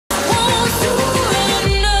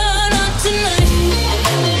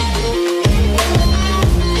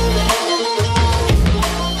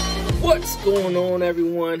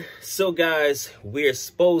everyone? So guys, we're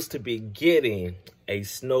supposed to be getting a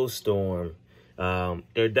snowstorm.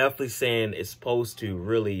 They're definitely saying it's supposed to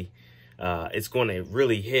really, it's going to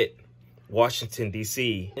really hit Washington,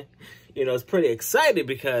 D.C. You know, it's pretty exciting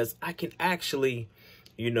because I can actually,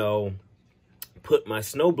 you know, put my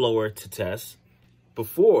snowblower to test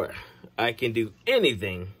before I can do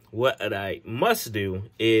anything. What I must do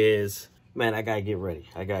is, man, I gotta get ready.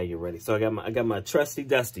 So I got my trusty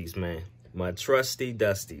dusties, man. My trusty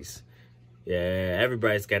dusties. Yeah,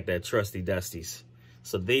 everybody's got that trusty dusties.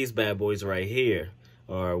 So these bad boys right here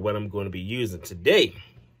are what I'm going to be using today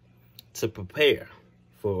to prepare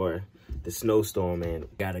for the snowstorm. And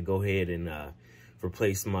gotta go ahead and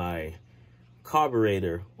replace my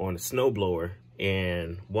carburetor on the snowblower.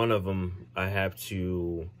 And one of them, I have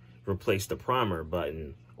to replace the primer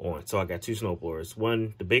button on. So I got two snowblowers.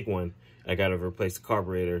 One, the big one, I gotta replace the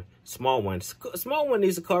carburetor. Small one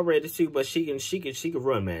needs a carburetor too, but she can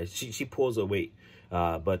run, man. She pulls her weight.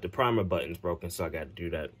 But the primer button's broken, so I gotta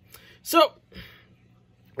do that. So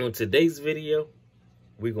on today's video,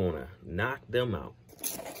 we're gonna knock them out.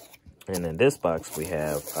 And in this box we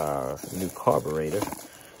have our new carburetor.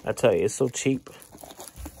 I tell you, it's so cheap.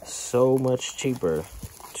 So much cheaper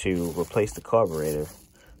to replace the carburetor.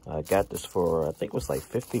 I got this for, I think it was like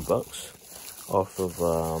 50 bucks off of,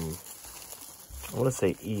 I want to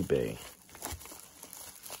say eBay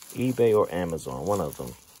or Amazon, one of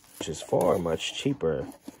them, which is far much cheaper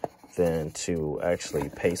than to actually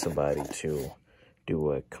pay somebody to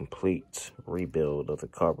do a complete rebuild of the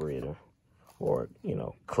carburetor or, you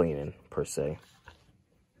know, cleaning per se.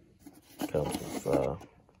 Comes with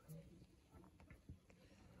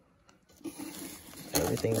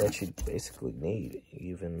everything that you basically need,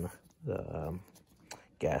 even the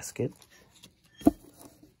gasket.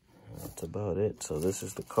 That's about it. So this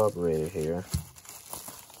is the carburetor here.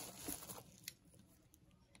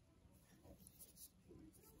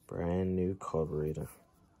 Brand new carburetor.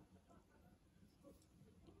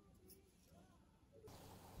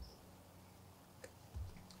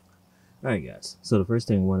 Alright guys, so the first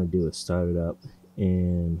thing I want to do is start it up,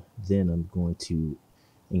 and then I'm going to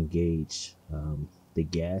engage the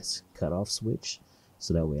gas cutoff switch,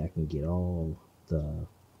 so that way I can get all the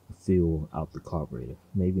fuel out the carburetor.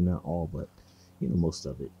 Maybe not all, but you know, most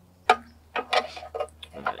of it.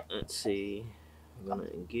 Alright, let's see. I'm gonna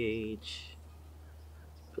engage.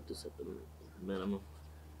 Put this at the minimum.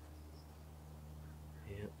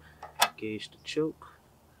 Yep. Engage the choke.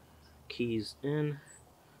 Keys in.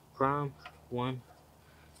 Prime. 1,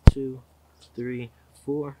 2, 3,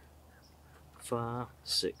 4, 5,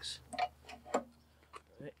 6.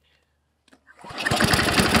 Right.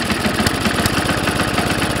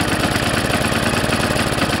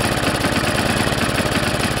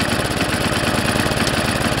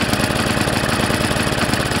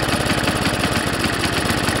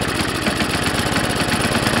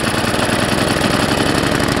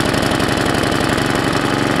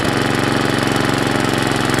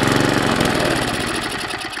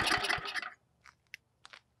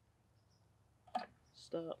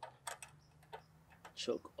 Stop.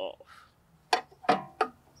 Choke off.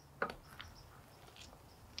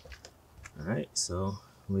 Alright, so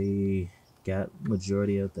we got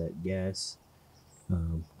majority of that gas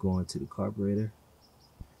going to the carburetor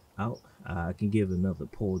out. I can give another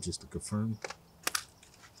pull just to confirm.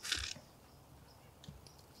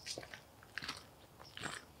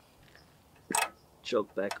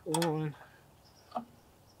 Choke back on.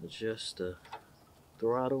 Adjust the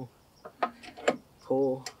throttle.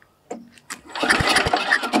 Pull.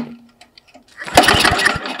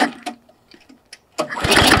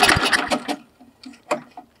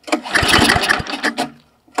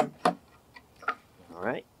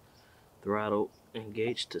 Alright. Throttle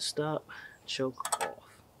engaged to stop. Choke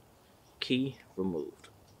off. Key removed.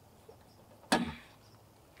 Alright,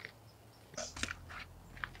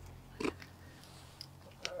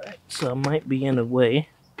 so I might be in the way.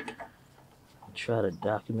 Try to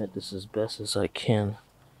document this as best as I can.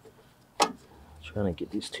 Trying to get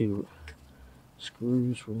these two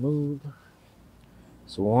screws removed.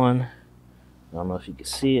 It's one. I don't know if you can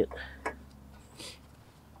see it.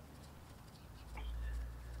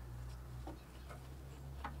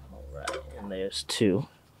 Alright, and there's two.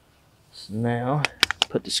 So now,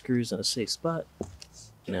 put the screws in a safe spot.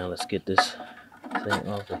 Now let's get this thing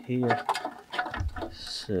over here.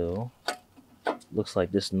 So, looks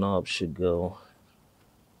like this knob should go.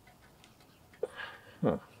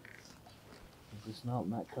 Huh. Does this knob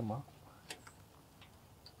not come off?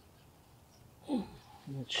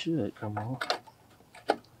 It should come off.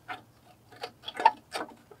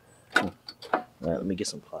 Alright, let me get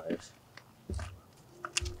some pliers.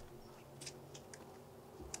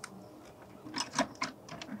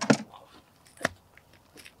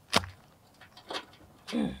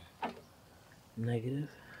 Negative.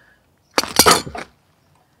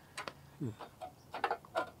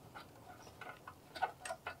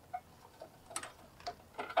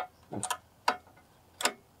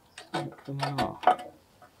 Come on.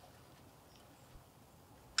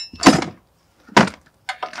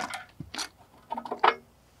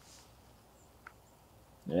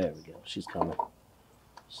 There we go. She's coming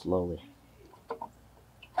slowly.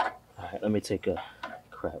 Alright, let me take a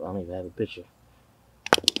crap. I don't even have a picture.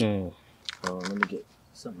 Hold on, let me get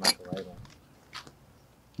something I can write on.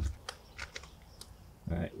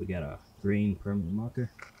 Alright, we got a green permanent marker.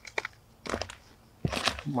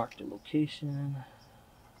 Mark the location.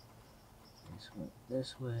 This went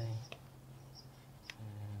this way.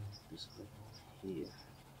 And this way here.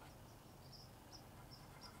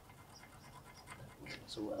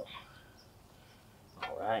 As well.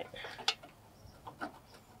 Alright.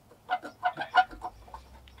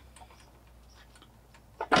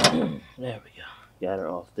 There we go. Got her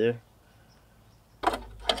off there.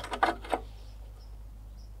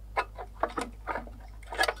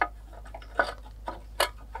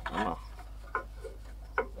 Come on.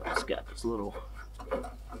 It's got this little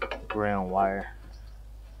ground wire.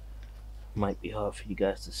 Might be hard for you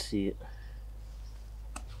guys to see it.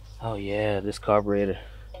 Oh yeah, this carburetor.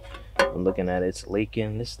 I'm looking at it, it's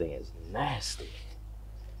leaking. This thing is nasty.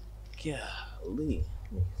 Golly.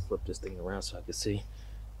 Let me flip this thing around so I can see.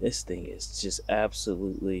 This thing is just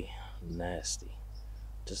absolutely nasty.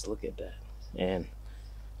 Just look at that. And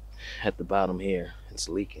at the bottom here, it's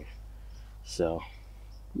leaking. So,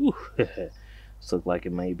 this looks like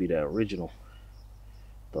it may be the original.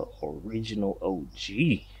 The original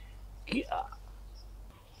OG. Yeah.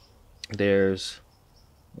 There's,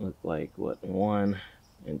 look like, what, 1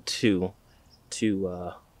 and 2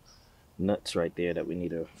 nuts right there that we need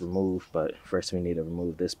to remove. But first we need to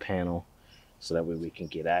remove this panel so that way we can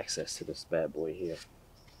get access to this bad boy here.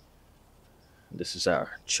 This is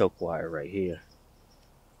our choke wire right here.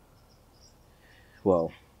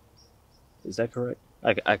 Well, is that correct?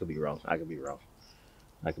 I could be wrong. I could be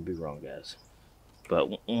wrong, guys.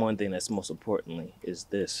 But one thing that's most importantly is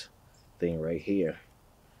this thing right here,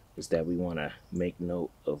 is that we want to make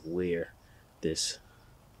note of where this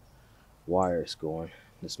wire is going,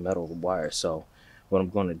 this metal wire. So what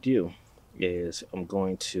I'm going to do is I'm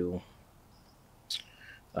going to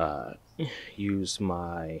use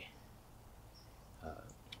my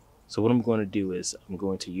so what I'm going to do is I'm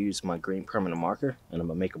going to use my green permanent marker, and I'm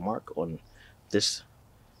going to make a mark on this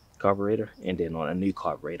carburetor, and then on a new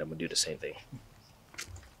carburetor I'm going to do the same thing.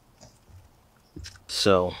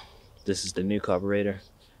 So this is the new carburetor.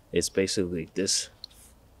 It's basically this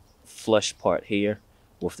flush part here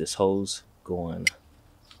with this hose going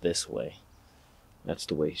this way. That's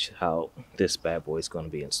the way how this bad boy is going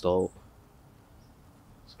to be installed.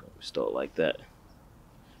 It's going to be installed like that.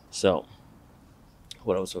 So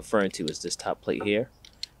what I was referring to is this top plate here.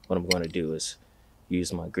 What I'm going to do is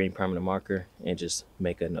use my green permanent marker and just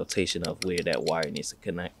make a notation of where that wire needs to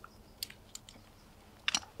connect.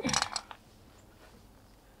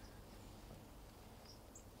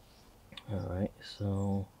 Alright,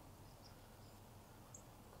 so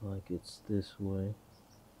like it's this way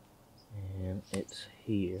and it's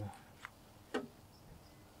here.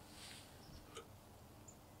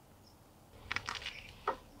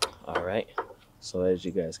 Alright, so as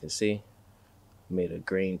you guys can see, made a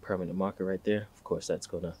green permanent marker right there. Of course that's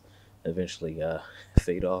gonna eventually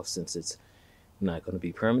fade off since it's not going to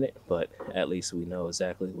be permanent, but at least we know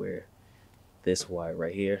exactly where this wire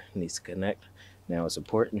right here needs to connect. Now it's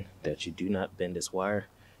important that you do not bend this wire,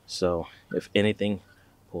 so if anything,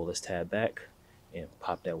 pull this tab back and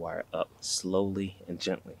pop that wire up slowly and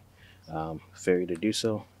gently. Failure to do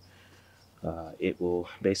so, it will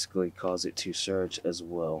basically cause it to surge as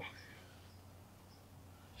well.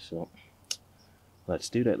 So let's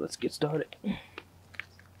do that. Let's get started.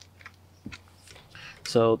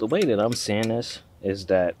 So the way that I'm seeing this is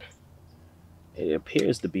that it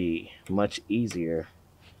appears to be much easier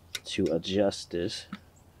to adjust this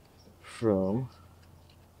from,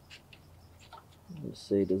 let's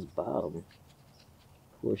say, this bottom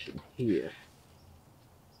portion here.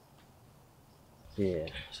 Yeah,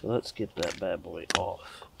 so let's get that bad boy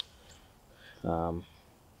off.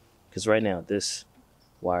 Because right now this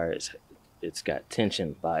wire it's got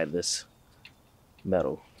tension by this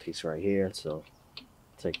metal piece right here. So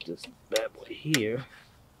take this bad boy here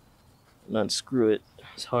and unscrew it.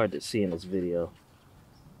 It's hard to see in this video,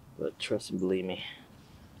 but trust and believe me,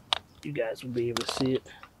 you guys will be able to see it.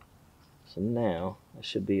 So now I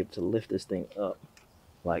should be able to lift this thing up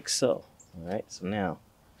like so. Alright, so now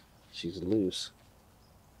she's loose.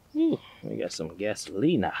 Whew, we got some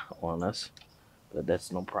gasolina on us, but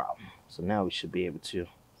that's no problem. So now we should be able to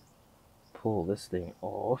pull this thing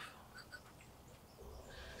off.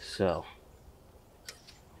 So I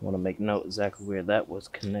want to make note exactly where that was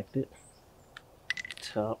connected.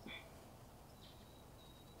 Top.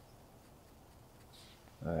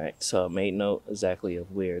 Alright, so I made note exactly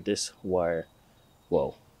of where this wire,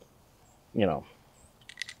 well, you know.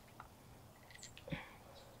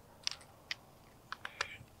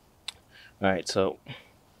 Alright, so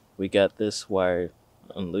we got this wire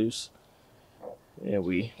unloose, and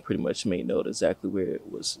we pretty much made note exactly where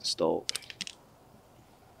it was installed.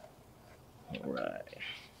 Alright.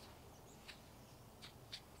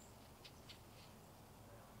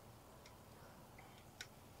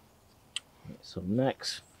 So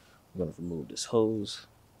next, I'm going to remove this hose.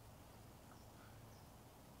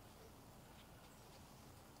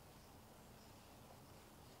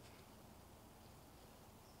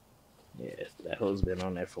 Yeah, that hose been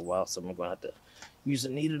on there for a while, so I'm going to have to use a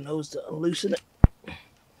needle nose to unloosen it.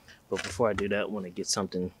 But before I do that, I want to get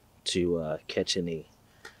something to catch any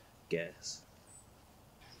gas.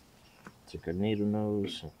 Take our needle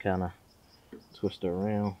nose and kind of twist it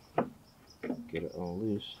around, get it on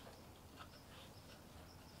loose.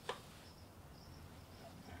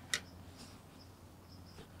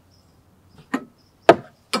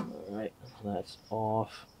 Alright, that's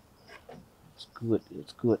off. It's good,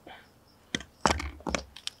 it's good.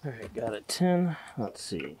 Alright, got a 10. Let's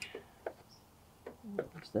see.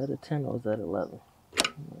 Is that a 10 or is that 11?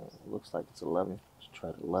 Looks like it's 11. Let's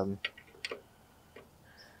try the 11.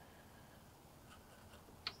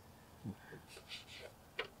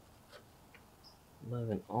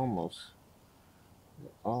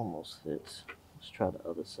 Almost fits. Let's try the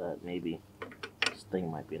other side. Maybe this thing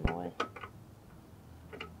might be in the way.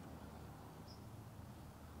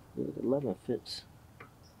 Yeah, the 11 fits.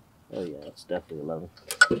 Oh yeah, it's definitely 11.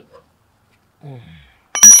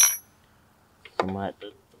 I might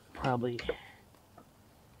probably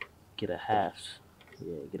get a half.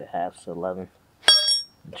 Yeah, get a half to 11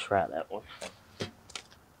 and try that one.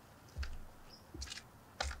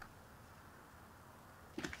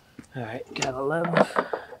 All right, got 11,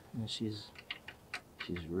 and she's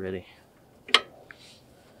ready.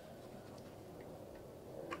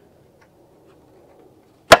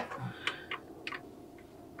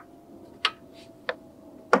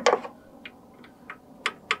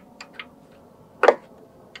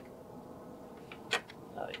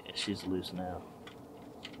 Oh yeah, she's loose now.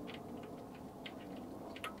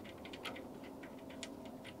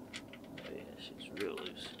 Oh yeah, she's real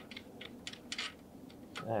loose.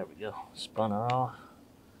 There we go. Spun her off.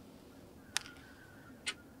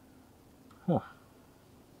 Huh.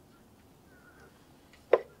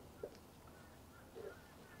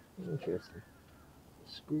 Interesting.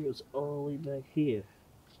 The screw is all the way back here.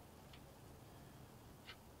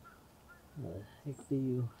 How the heck do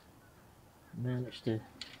you manage to...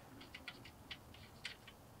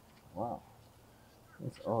 Wow.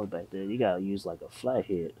 That's all back there. You gotta use like a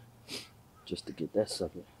flathead just to get that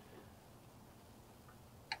sucker.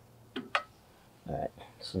 Alright,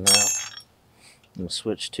 so now I'm gonna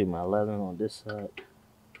switch to my 11 on this side.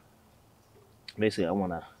 Basically, I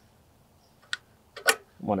wanna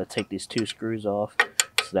take these two screws off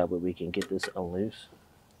so that way we can get this unloose.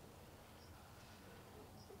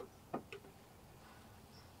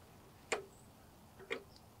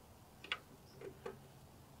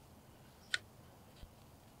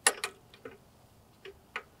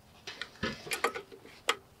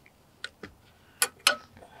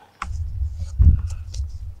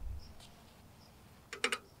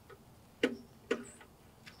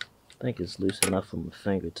 I think it's loose enough for my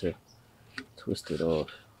finger to twist it off.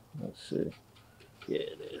 Let's see. Yeah,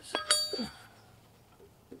 it is.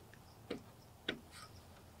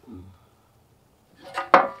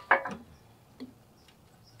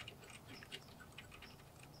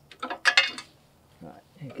 Alright,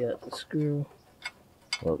 I got the screw.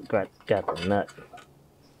 Well, got the nut.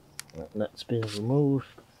 That nut's been removed.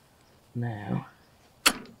 Now,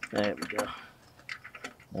 there we go.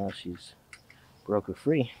 Now she's broken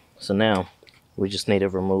free. So now we just need to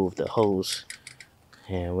remove the hose,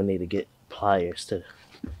 and we need to get pliers to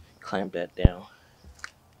clamp that down.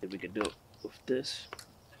 If we could do it with this.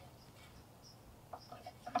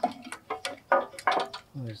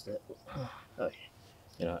 Where's that? Oh yeah.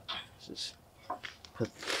 You know what? Let's just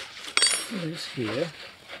put this here.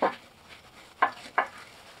 There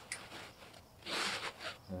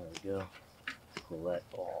we go. Pull that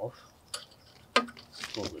off. Let's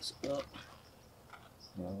pull this up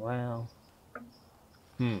and around.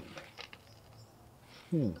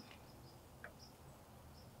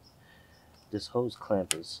 this hose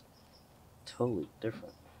clamp is totally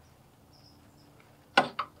different.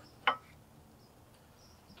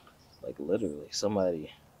 Like literally,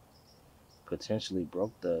 somebody potentially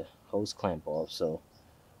broke the hose clamp off, so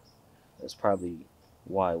that's probably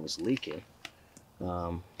why it was leaking.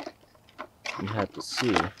 You have to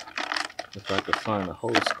see if I could find a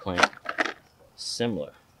hose clamp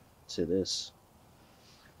similar to this.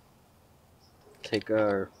 Take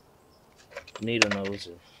our needle nose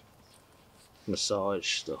and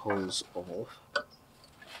massage the hose off.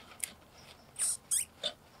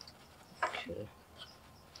 Okay.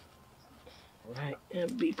 Alright,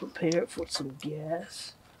 and be prepared for some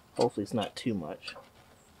gas. Hopefully it's not too much.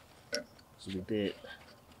 So we did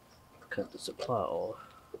cut the supply off.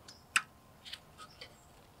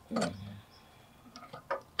 Alright,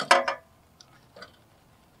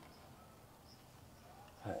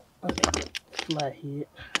 let me get flathead.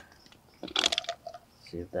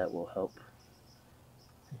 See if that will help.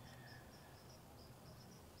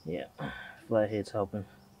 Yeah, flathead's helping.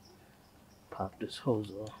 Pop this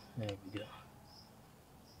hose off. There we go.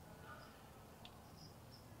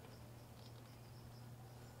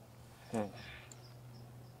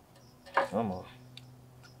 Come on.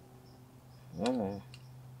 Come on.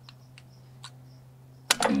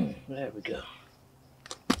 There we go.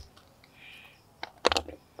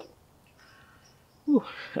 Whew.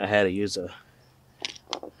 I had to use a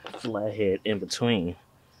flathead in between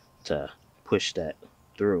to push that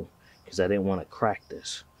through because I didn't want to crack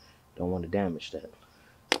this. Don't want to damage that.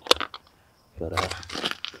 But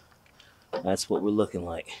that's what we're looking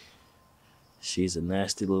like. She's a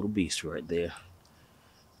nasty little beast right there.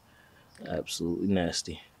 Absolutely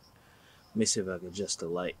nasty. Let me see if I can adjust the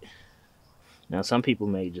light. Now some people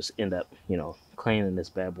may just end up, cleaning this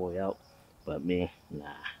bad boy out, but me,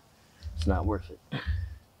 nah, it's not worth it.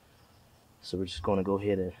 So we're just gonna go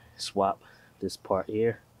ahead and swap this part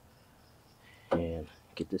here and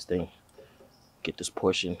get this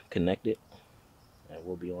portion connected, and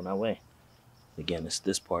we'll be on our way. Again, it's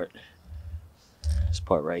this part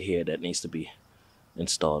right here that needs to be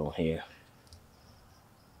installed on here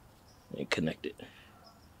and connected.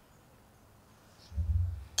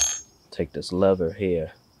 Take this lever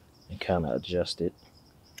here and kind of adjust it.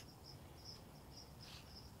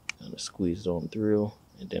 Kind of squeeze it on through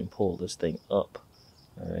and then pull this thing up.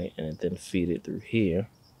 Alright, and then feed it through here.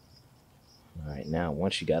 Alright, now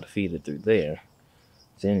once you got to feed it through there,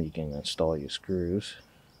 then you can install your screws.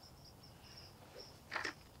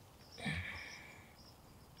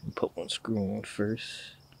 Put one screw on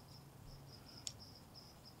first.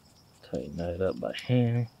 Tighten that up by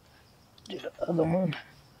hand. Do the other one.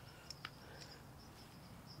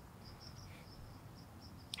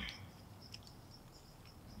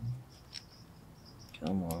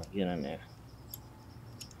 Come on, get in there.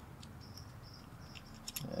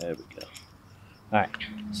 There we go. Alright,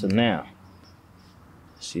 so now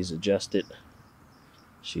she's adjusted.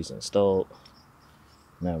 She's installed.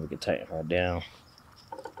 Now we can tighten her down.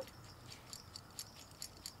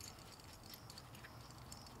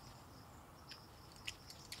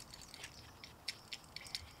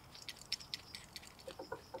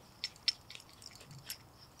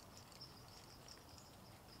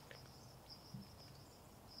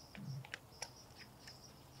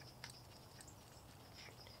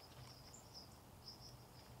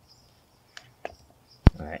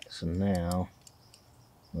 Alright, so now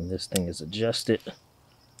when this thing is adjusted,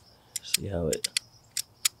 see how it's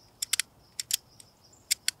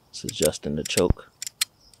adjusting the choke.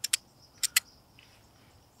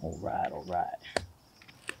 Alright.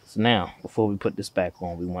 So now, before we put this back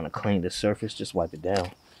on, we want to clean this surface. Just wipe it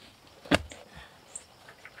down.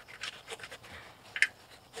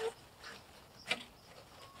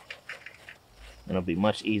 It'll be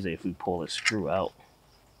much easier if we pull this screw out.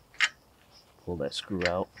 Pull that screw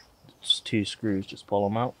out. It's 2 screws, just pull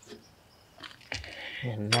them out.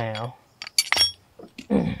 And now,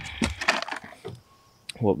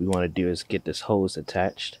 what we want to do is get this hose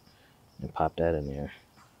attached and pop that in there.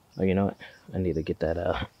 Oh, you know what? I need to get that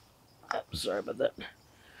out. Sorry about that.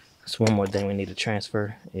 So one more thing we need to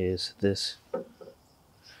transfer is this.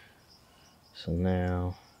 So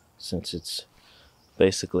now, since it's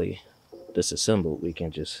basically disassembled, we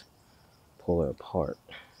can just pull her apart.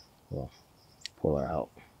 Well, pull her out.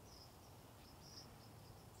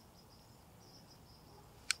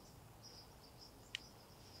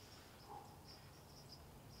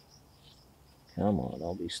 Come on,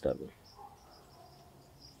 don't be stubborn.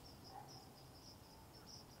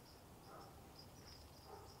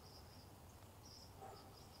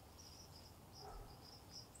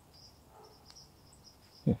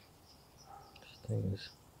 This thing is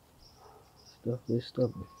Definitely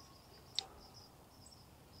stubborn.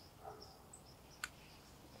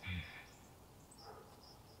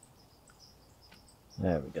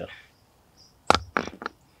 There we go.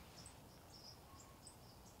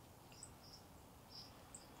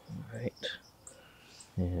 Alright.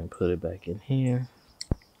 And put it back in here.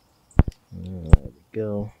 And there we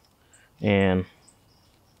go. And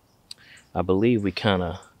I believe we kind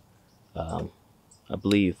of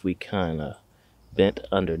bent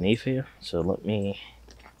underneath here. So let me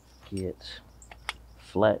get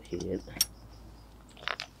flathead.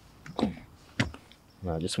 And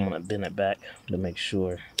I just want to bend it back to make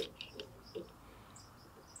sure.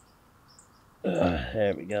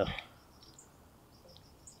 There we go.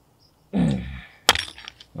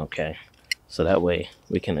 Okay, so that way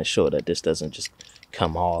we can ensure that this doesn't just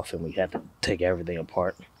come off and we have to take everything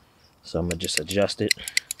apart. So I'm gonna just adjust it.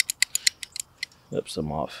 Oops,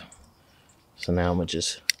 I'm off. So now I'm gonna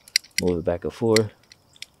just move it back and forth,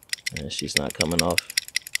 and she's not coming off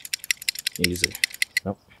easy.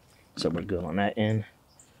 Nope. So we're good on that end.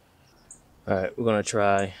 All right, we're gonna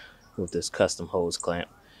try with this custom hose clamp,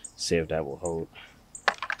 see if that will hold.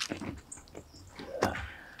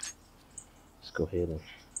 Let's go ahead and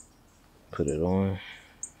put it on.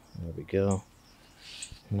 There we go.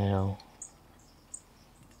 Now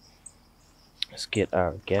let's get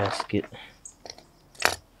our gasket.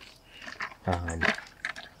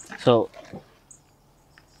 So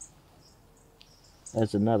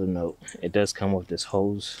as another note, it does come with this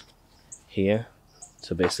hose here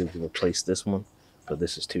to basically replace this one, but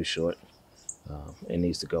this is too short. It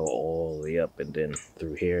needs to go all the way up and then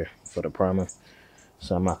through here for the primer.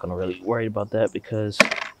 So I'm not gonna really worry about that because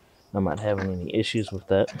I'm not having any issues with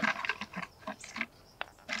that.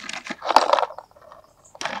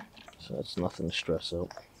 So that's nothing to stress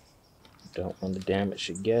out. Don't want to damage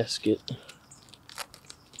your gasket.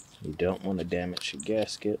 You don't want to damage your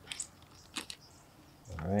gasket.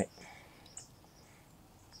 Alright.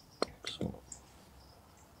 So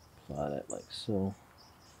apply that like so.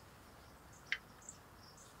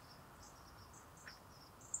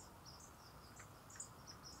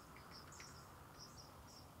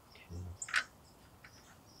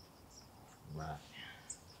 Right.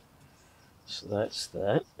 So that's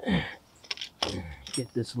that.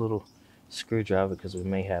 Get this little screwdriver because we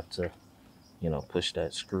may have to, push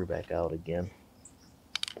that screw back out again.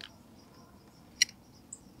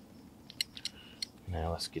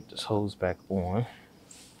 Now let's get this hose back on.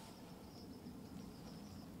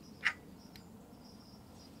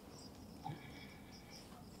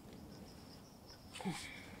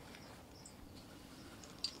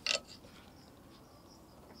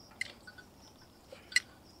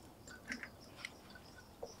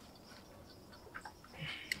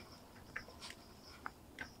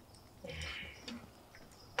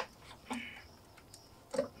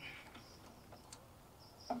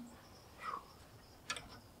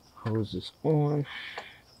 Hose is on.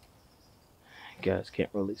 You guys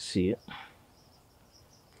can't really see it.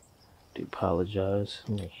 Do apologize.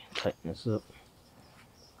 Let me tighten this up.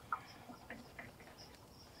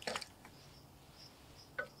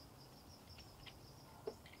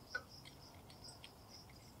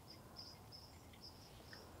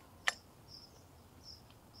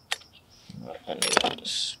 I need a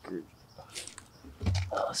screw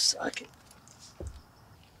socket.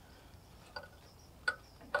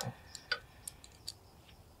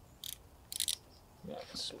 Yeah,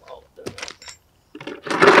 small.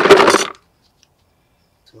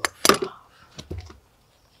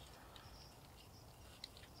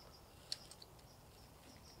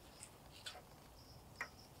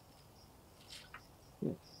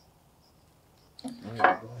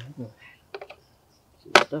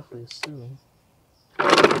 It's definitely soon.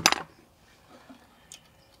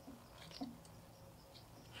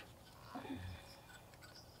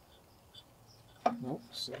 Nope,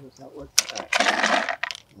 so does not work. Alright.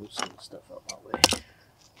 Move some of the stuff out my way.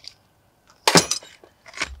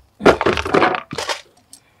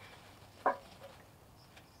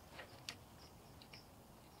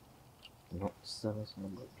 Nope, so does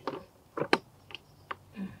not work.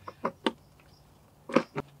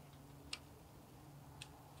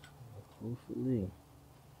 Hopefully,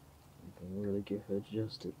 we can really get her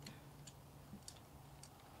adjusted.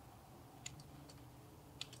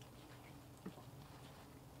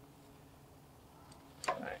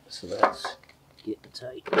 Alright, so that's getting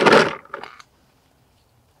tight. Alright.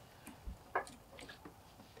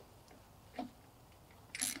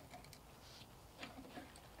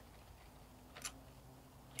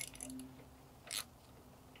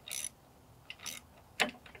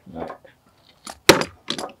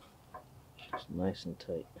 Just nice and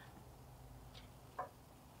tight.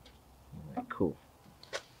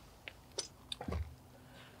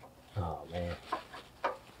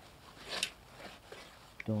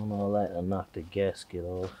 Doing all that and knock the gasket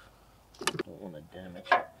off. Don't want to damage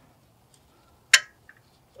it.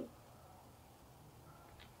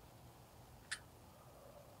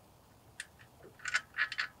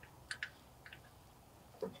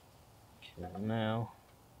 Okay, now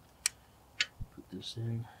put this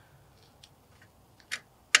in.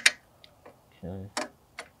 Okay,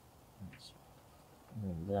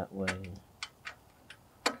 and that way.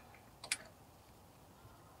 And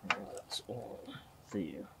that's on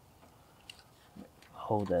there.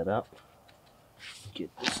 Hold that up. Get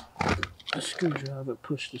this a screwdriver.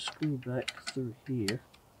 Push the screw back through here.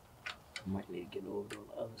 I might need to get over on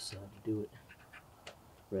the other side to do it.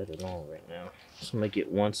 Thread it on right now. So I'm gonna get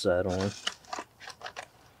one side on.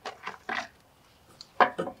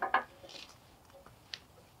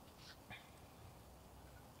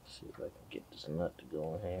 See if I can get this nut to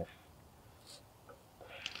go in here.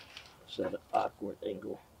 It's at an awkward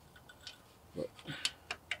angle, but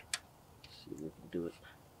see if we can do it.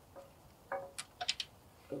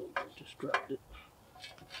 Oh, I just dropped it.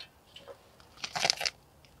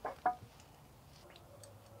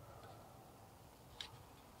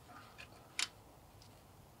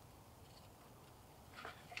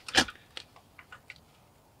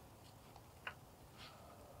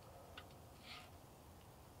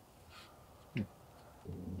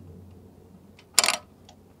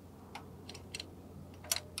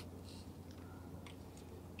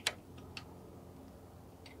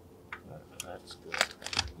 That's good.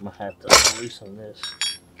 I'm gonna have to loosen this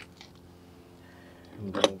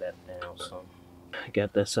and bring that down some. I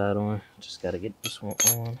got that side on. Just gotta get this one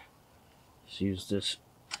on. Just use this.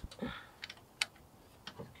 Let's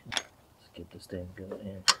get this thing go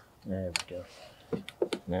in. There we go.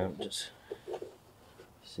 Now just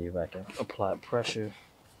see if I can apply pressure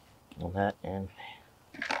on that end.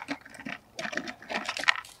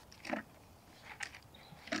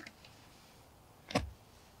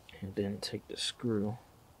 And then take the screw,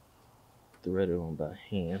 thread it on by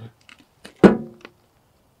hand.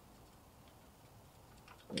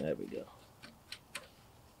 There we go.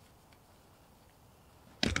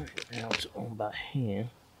 Now it's on by hand.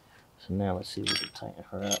 So now let's see if we can tighten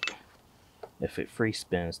her up. If it free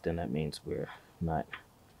spins, then that means we're not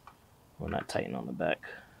tighten on the back.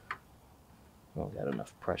 We don't got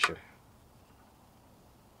enough pressure.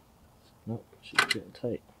 Nope, she's getting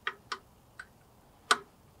tight.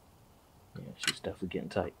 Yeah, she's definitely getting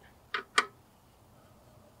tight.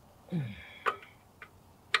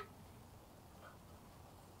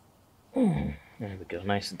 There we go,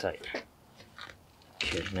 nice and tight.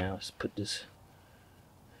 Okay, now let's put this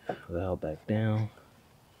valve back down.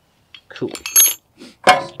 Cool.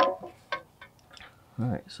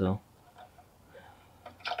 Alright, so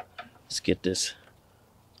let's get this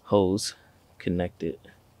hose connected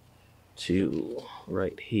to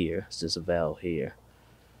right here. It's just a valve here.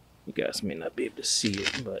 You guys may not be able to see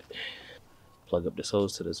it, but plug up this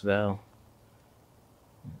hose to this valve.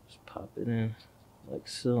 Just pop it in like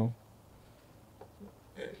so.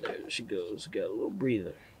 And there she goes. Got a little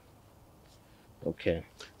breather. Okay,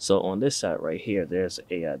 so on this side right here, there's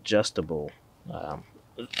a adjustable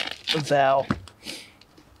valve.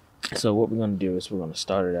 So what we're going to do is we're going to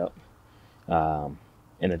start it up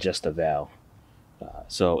and adjust the valve.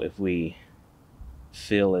 So if we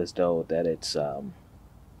feel as though that it's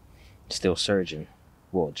still surging,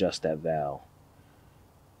 we'll adjust that valve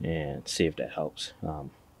and see if that helps.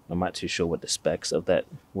 I'm not too sure what the specs of that,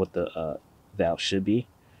 what the valve should be,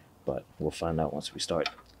 but we'll find out once we start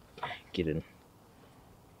getting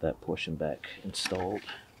that portion back installed.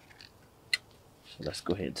 So let's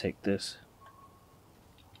go ahead and take this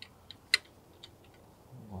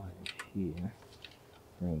wire here,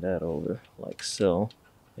 bring that over like so,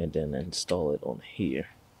 and then install it on here.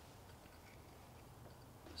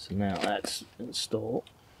 So now that's installed.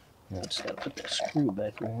 Now I just gotta put that screw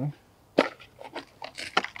back on.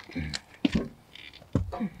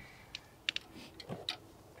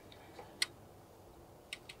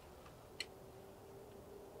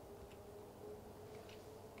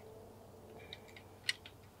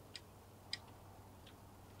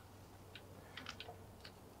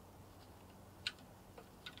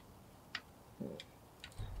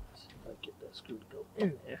 See if I get that screw to go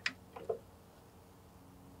in there.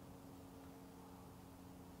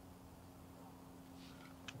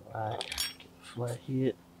 Alright, get a flat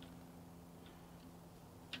hit.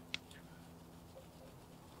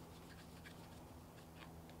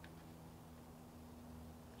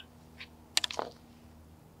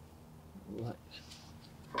 Right.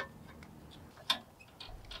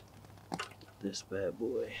 This bad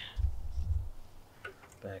boy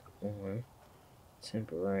back on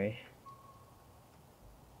temporary.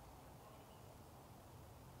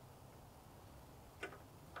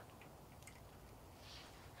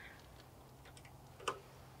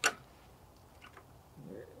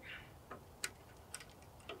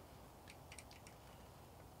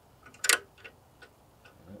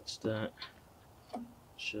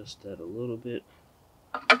 adjust that a little bit.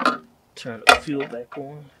 Turn the fuel back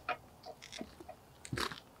on.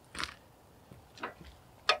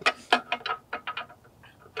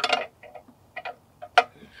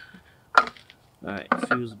 Alright,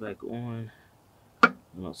 fuel's back on. I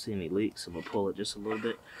don't see any leaks, so I'm gonna pull it just a little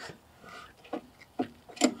bit.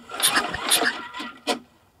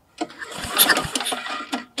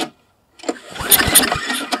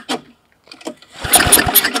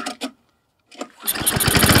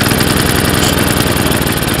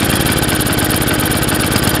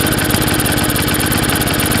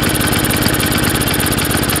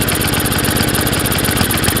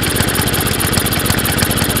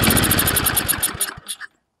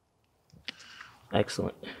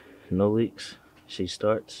 Excellent. No leaks. She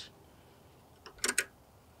starts.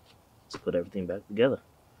 Let's put everything back together.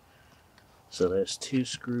 So there's 2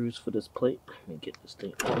 screws for this plate. Let me get this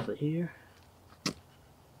thing off of here.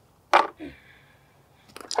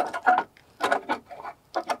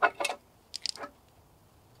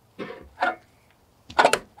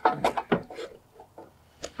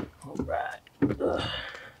 Alright.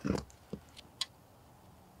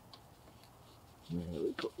 And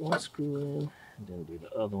we put 1 screw in, and then do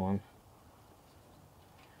the other one.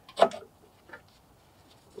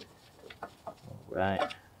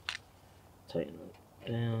 Alright. Tighten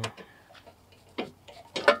it down.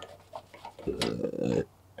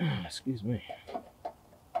 Excuse me.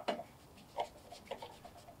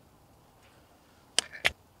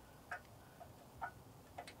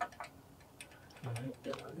 Alright,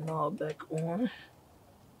 got our knob back on.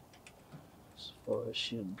 As far as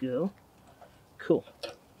she'll go. Cool.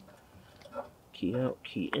 Key out,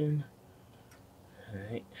 key in.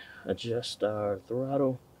 Alright. Adjust our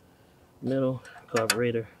throttle, middle,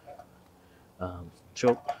 carburetor,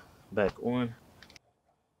 choke back on.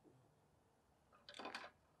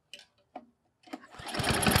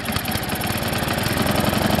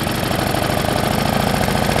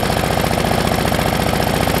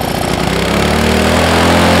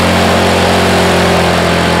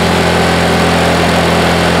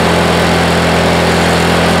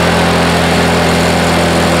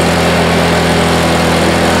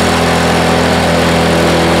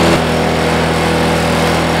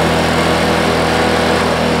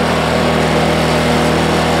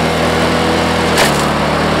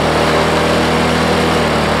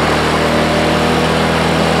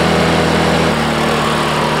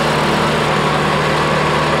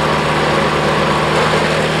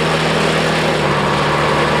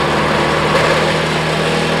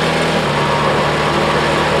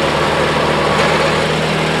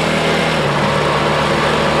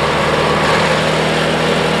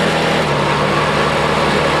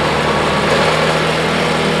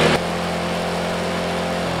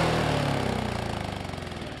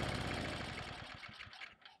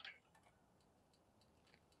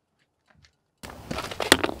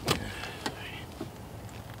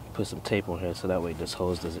 Put some tape on here so that way this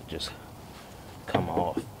hose doesn't just come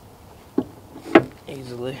off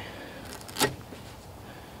easily.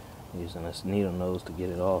 Using this needle nose to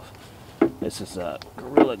get it off. This is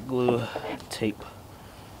Gorilla Glue tape.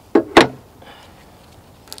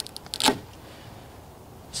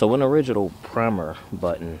 So when the original primer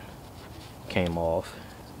button came off,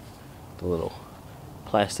 the little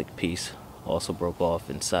plastic piece also broke off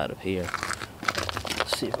inside of here.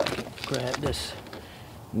 Let's see if I can grab this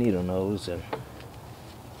needle nose and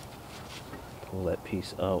pull that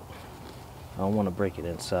piece out. I don't want to break it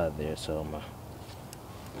inside there, so I'm gonna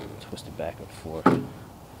twist it back and forth.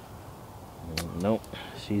 Nope,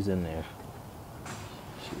 she's in there.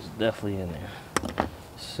 She's definitely in there.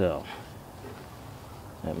 So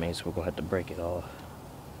that means we're gonna have to break it off.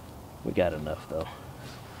 We got enough though.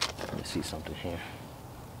 Let me see something here.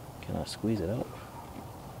 Can I squeeze it out?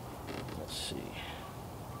 Let's see.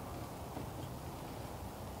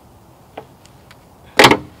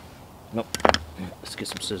 Nope. Let's get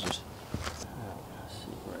some scissors. Let's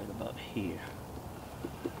see, right about here.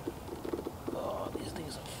 Oh, these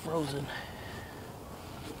things are frozen.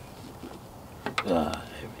 Here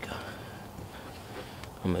we go.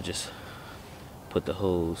 I'm gonna just put the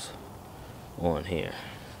hose on here.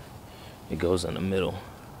 It goes in the middle.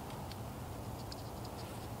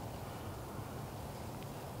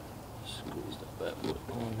 Squeeze that bad boy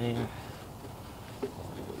on there.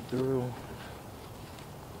 All the way through.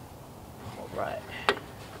 Alright.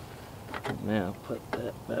 Now put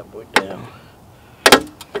that bad boy down.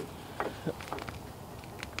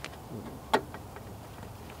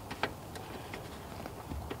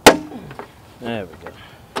 There we go.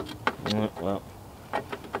 Well,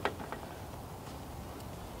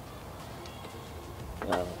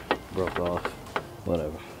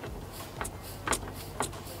 Whatever.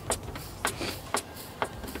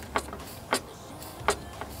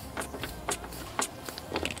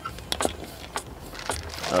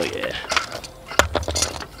 Oh yeah.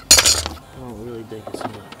 I don't really think it's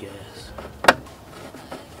enough gas.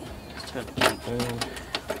 Just turn the key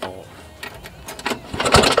on, off.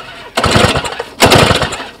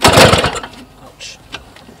 Ouch.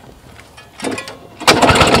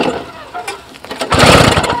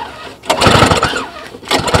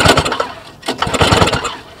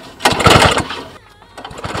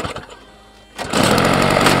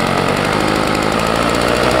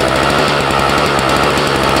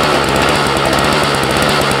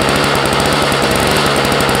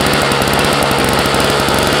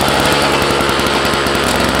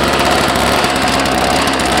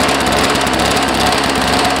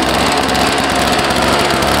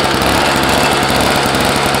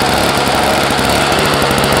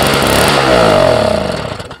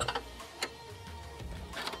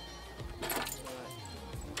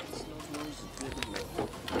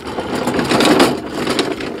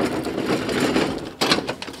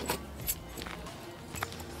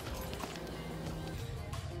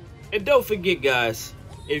 And don't forget, guys,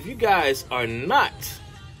 if you are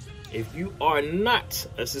not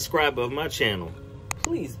a subscriber of my channel,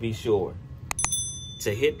 please be sure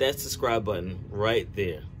to hit that subscribe button right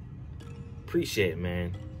there. Appreciate it,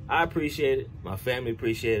 man. I appreciate it. My family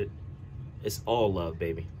appreciate it. It's all love,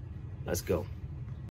 baby. Let's go.